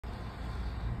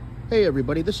Hey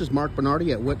everybody, this is Marc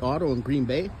Bernardi at Witt Auto in Green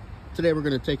Bay. Today we're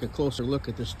going to take a closer look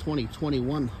at this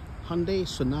 2021 Hyundai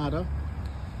Sonata.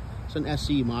 It's an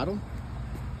SE model.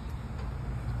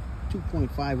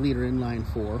 2.5 liter inline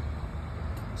four.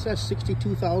 It says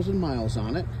 62,000 miles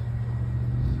on it.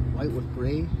 White with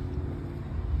gray.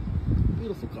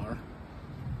 Beautiful car.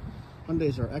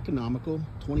 Hyundais are economical.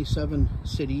 27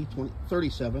 city,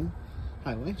 37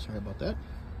 highway. Sorry about that.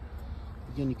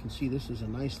 Again, you can see this is a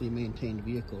nicely maintained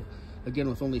vehicle. Again,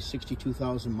 with only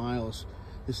 62,000 miles,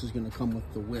 this is going to come with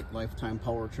the Witt Lifetime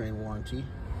Powertrain Warranty.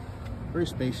 Very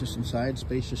spacious inside,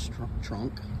 spacious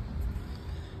trunk.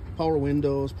 Power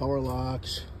windows, power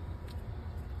locks,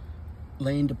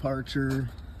 lane departure,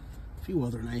 a few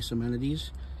other nice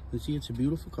amenities. You can see it's a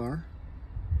beautiful car.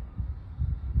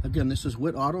 Again, this is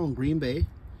Witt Auto in Green Bay.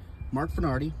 Marc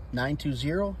Bernardi,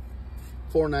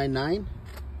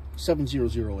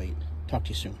 920-499-7008. Talk to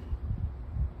you soon.